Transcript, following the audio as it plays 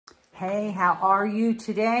Hey, how are you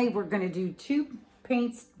today? We're going to do two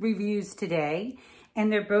paint reviews today,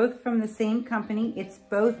 and they're both from the same company. It's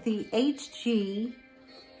both the HGTV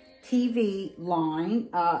line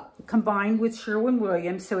combined with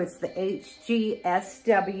Sherwin-Williams, so it's the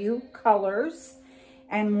HGSW colors,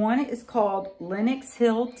 and one is called Lennox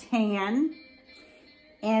Hill Tan,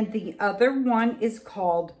 and the other one is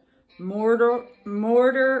called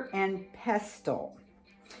Mortar and Pestle.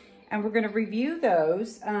 And we're going to review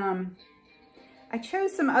those. I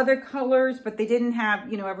chose some other colors, but they didn't have,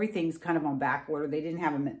 you know, everything's kind of on back order. They didn't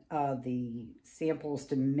have the samples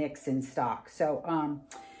to mix in stock. So,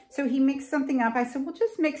 so he mixed something up. I said, well,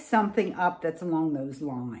 just mix something up that's along those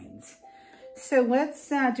lines. So let's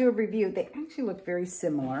do a review. They actually look very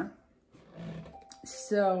similar.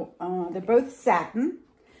 So they're both satin.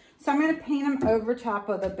 So I'm going to paint them over top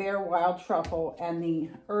of the Bare Wild Truffle and the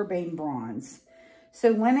Urbane Bronze.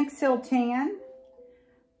 So Lennox Hill Tan,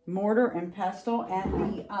 Mortar and Pestle,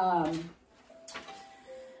 and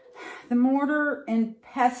the Mortar and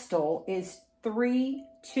Pestle is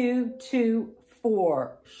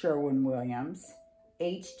 3224 Sherwin-Williams,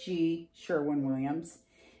 HG Sherwin-Williams,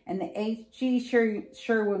 and the HG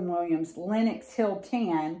Sherwin-Williams Lennox Hill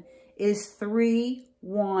Tan is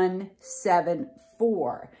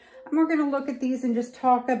 3174. And we're going to look at these and just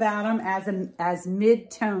talk about them as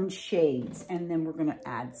mid-tone shades. And then we're going to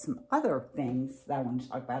add some other things that I want to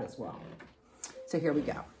talk about as well. So here we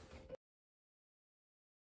go.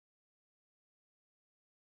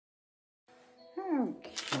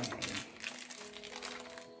 Okay.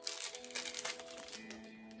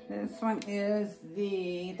 This one is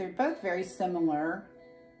they're both very similar.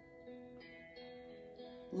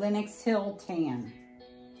 Lennox Hill Tan.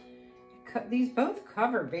 These both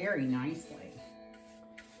cover very nicely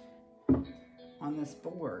on this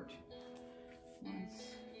board.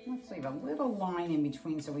 Let's leave a little line in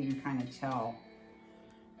between so we can kind of tell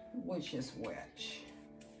which is which.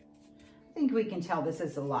 I think we can tell this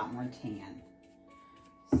is a lot more tan.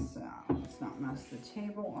 So let's not mess the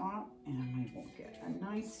table up, and we will get a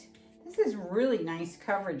nice, this is really nice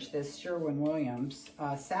coverage, this Sherwin-Williams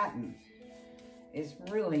satin is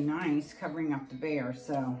really nice covering up the bear.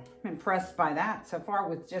 So I'm impressed by that so far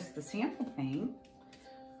with just the sample paint.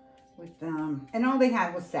 And all they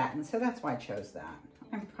had was satin, so that's why I chose that.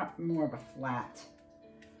 I'm more of a flat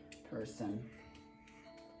person.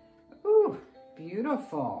 Ooh,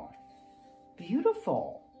 beautiful.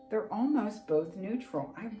 Beautiful. They're almost both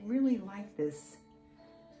neutral. I really like this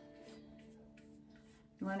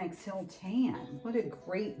Lennox Hill Tan. What a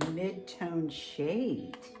great mid-tone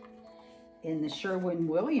shade in the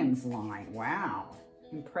Sherwin-Williams line. Wow,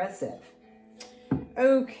 impressive.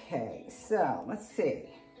 Okay, so let's see.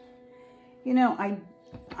 You know,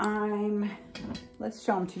 let's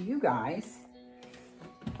show them to you guys,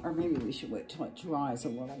 or maybe we should wait till it dries a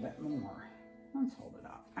little bit more. Let's hold it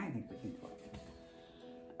up. I think we can put it.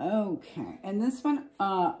 Okay, and this one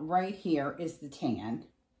right here is the tan,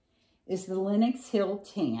 is the Lennox Hill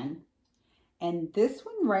Tan, and this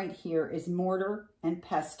one right here is Mortar and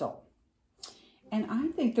Pestle. And I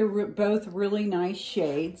think they're both really nice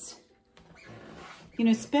shades, you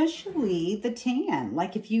know, especially the tan.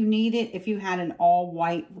 Like if you need it, if you had an all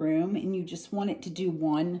white room and you just wanted to do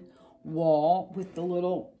one wall with the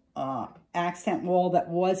little accent wall that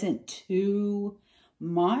wasn't too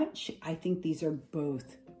much, I think these are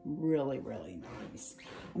both really, really nice.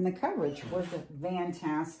 And the coverage was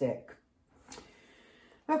fantastic.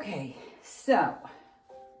 Okay, so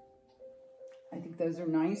I think those are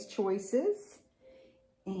nice choices.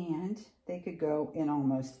 And they could go in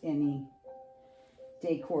almost any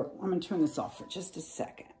decor. I'm going to turn this off for just a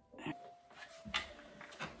second.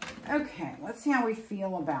 Okay, let's see how we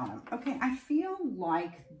feel about them. Okay, I feel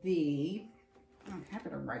like I'm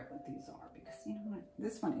happy to write what these are because you know what?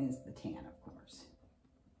 This one is the tan, of course.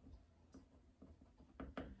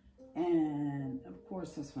 And of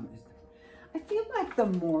course, this one is I feel like the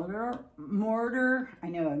mortar, I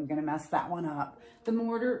know I'm going to mess that one up. The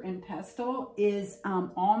Mortar and Pestle is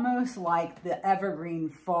almost like the Evergreen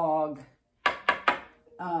Fog,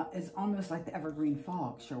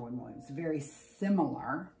 Sherwin-Williams. Very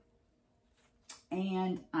similar.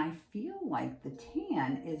 And I feel like the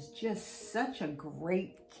tan is just such a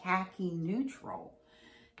great khaki neutral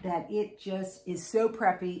that it just is so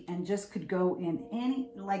preppy and just could go in any,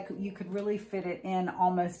 like you could really fit it in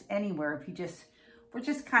almost anywhere if you we're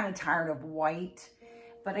just kind of tired of white.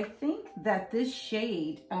 But I think that this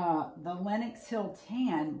shade, the Lennox Hill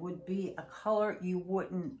Tan, would be a color you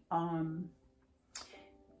wouldn't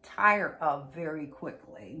tire of very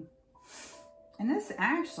quickly. And this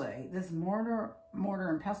actually, this Mortar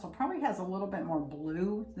and Pestle probably has a little bit more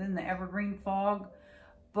blue than than the evergreen fog,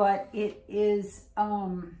 but it is,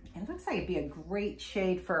 it looks like it'd be a great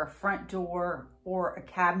shade for a front door or a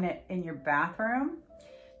cabinet in your bathroom,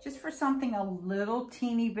 just for something a little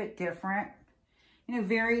teeny bit different. You know,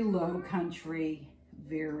 very low country,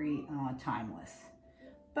 very timeless.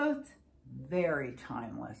 Both very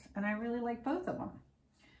timeless, and I really like both of them.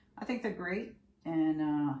 I think they're great,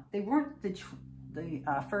 and they weren't the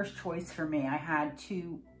first choice for me. I had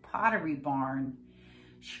 2 Pottery Barn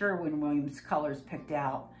Sherwin-Williams colors picked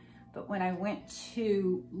out, but when I went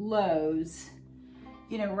to Lowe's,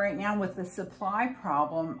 you know, right now with the supply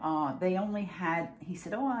problem, they only had, he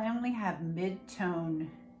said, oh, I only have mid-tone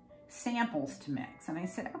samples to mix. And I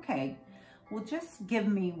said, okay, well, just give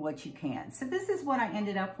me what you can. So this is what I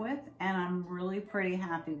ended up with, and I'm really pretty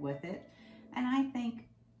happy with it. And I think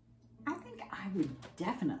I would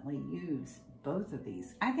definitely use both of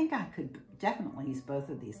these. I think I could definitely use both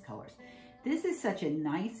of these colors. This is such a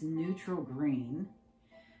nice neutral green.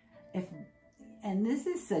 And this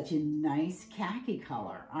is such a nice khaki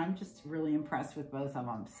color. I'm just really impressed with both of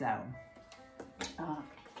them. So I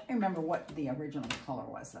remember what the original color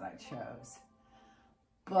was that I chose.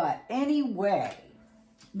 But anyway,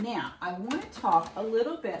 now I want to talk a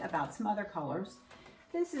little bit about some other colors.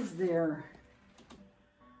 This is the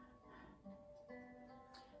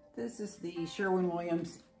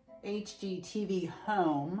Sherwin-Williams HGTV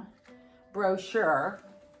Home brochure.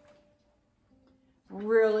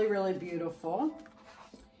 Really, really beautiful.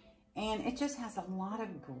 And it just has a lot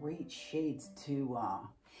of great shades to,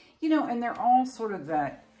 you know, and they're all sort of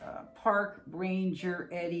that Park Ranger,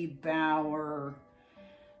 Eddie Bauer,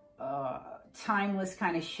 timeless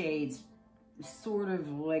kind of shades, sort of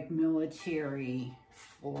like military,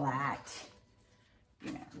 flat,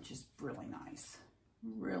 you know, just really nice.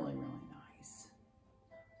 Really, really nice.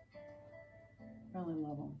 Really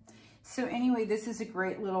love them. So anyway, this is a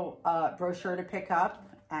great little brochure to pick up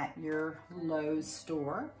at your Lowe's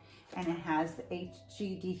store. And it has the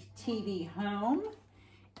HGTV Home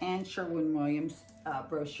and Sherwin-Williams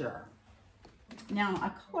brochure. Now,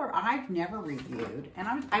 a color I've never reviewed,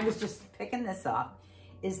 and I was just picking this up,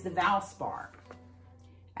 is the Valspar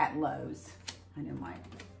at Lowe's. I know my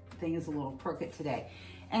thing is a little crooked today.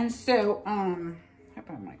 And so, how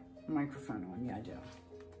about my microphone on? Yeah, I do,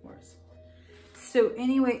 of course. So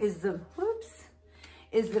anyway, is the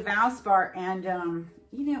Valspar, and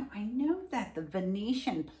you know, I know that the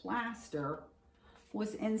Venetian plaster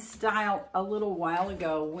was in style a little while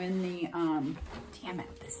ago when the, damn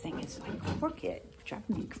it, this thing is like crooked,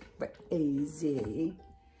 driving me crazy.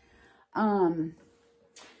 The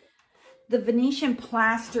Venetian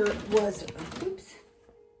plaster was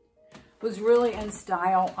really in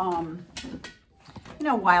style, you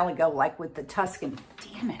know, a while ago, like with the Tuscan.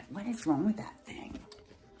 Damn it, what is wrong with that thing?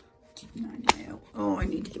 I know. Oh, I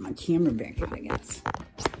need to get my camera back, I guess.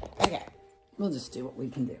 Okay, we'll just do what we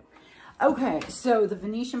can do. Okay, so the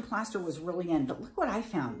Venetian plaster was really in, but look what I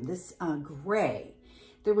found, this gray.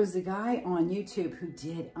 There was a guy on YouTube who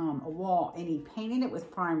did a wall, and he painted it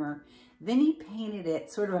with primer, then he painted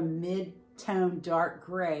it sort of a mid-tone dark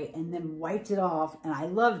gray, and then wiped it off, and I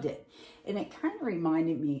loved it. And it kind of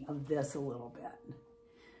reminded me of this a little bit.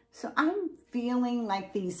 So I'm feeling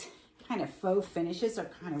like these kind of faux finishes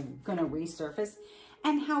are kind of going to resurface.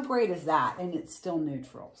 And how great is that? And it's still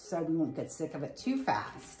neutral, so we won't get sick of it too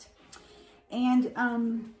fast. And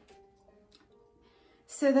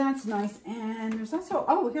so that's nice. And there's also,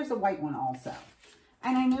 oh, here's a white one also.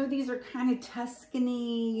 And I know these are kind of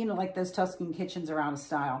Tuscany, you know, like those Tuscan kitchens are out of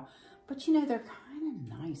style. But, you know, they're kind of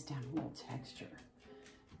nice to have a little texture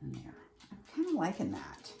in there. I'm kind of liking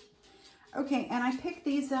that. Okay, and I picked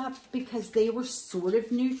these up because they were sort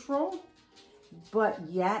of neutral, but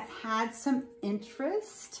yet had some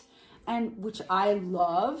interest, and which I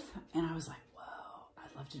love. And I was like, whoa,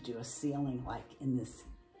 I'd love to do a ceiling like in this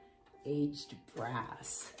aged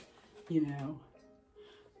brass, you know,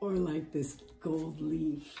 or like this gold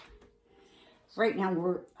leaf. Right now,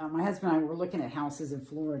 we're my husband and I were looking at houses in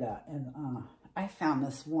Florida, and I found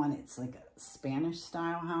this one. It's like a Spanish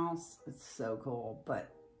style house. It's so cool, but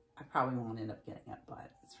I probably won't end up getting it,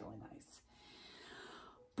 but it's really nice.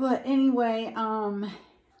 But anyway,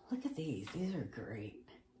 look at these. These are great.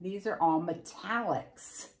 These are all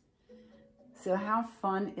metallics. So how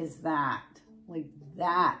fun is that? Like,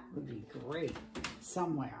 that would be great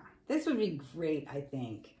somewhere. This would be great, I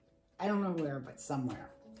think. I don't know where, but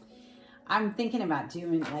somewhere. I'm thinking about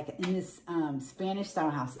doing, like, in this Spanish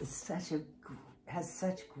style house, has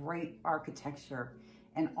such great architecture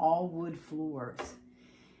and all wood floors.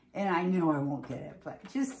 And I know I won't get it, but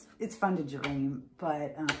just, it's fun to dream.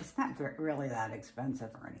 But it's not really that expensive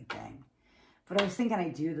or anything. But I was thinking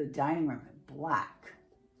I'd do the dining room in black.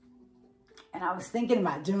 And I was thinking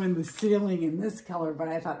about doing the ceiling in this color, but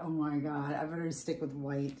I thought, oh my God, I better stick with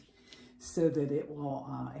white so that it will,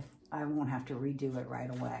 I won't have to redo it right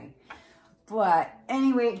away. But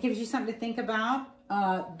anyway, it gives you something to think about.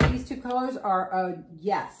 These two colors are a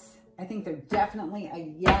yes. I think they're definitely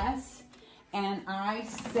a yes. And I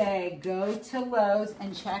say go to Lowe's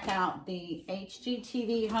and check out the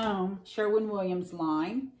HGTVHOME Sherwin-Williams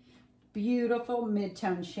line. Beautiful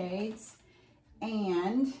mid-tone shades.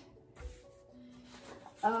 And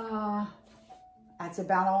that's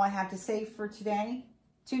about all I have to say for today.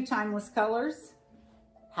 2 timeless colors.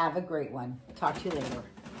 Have a great one. Talk to you later.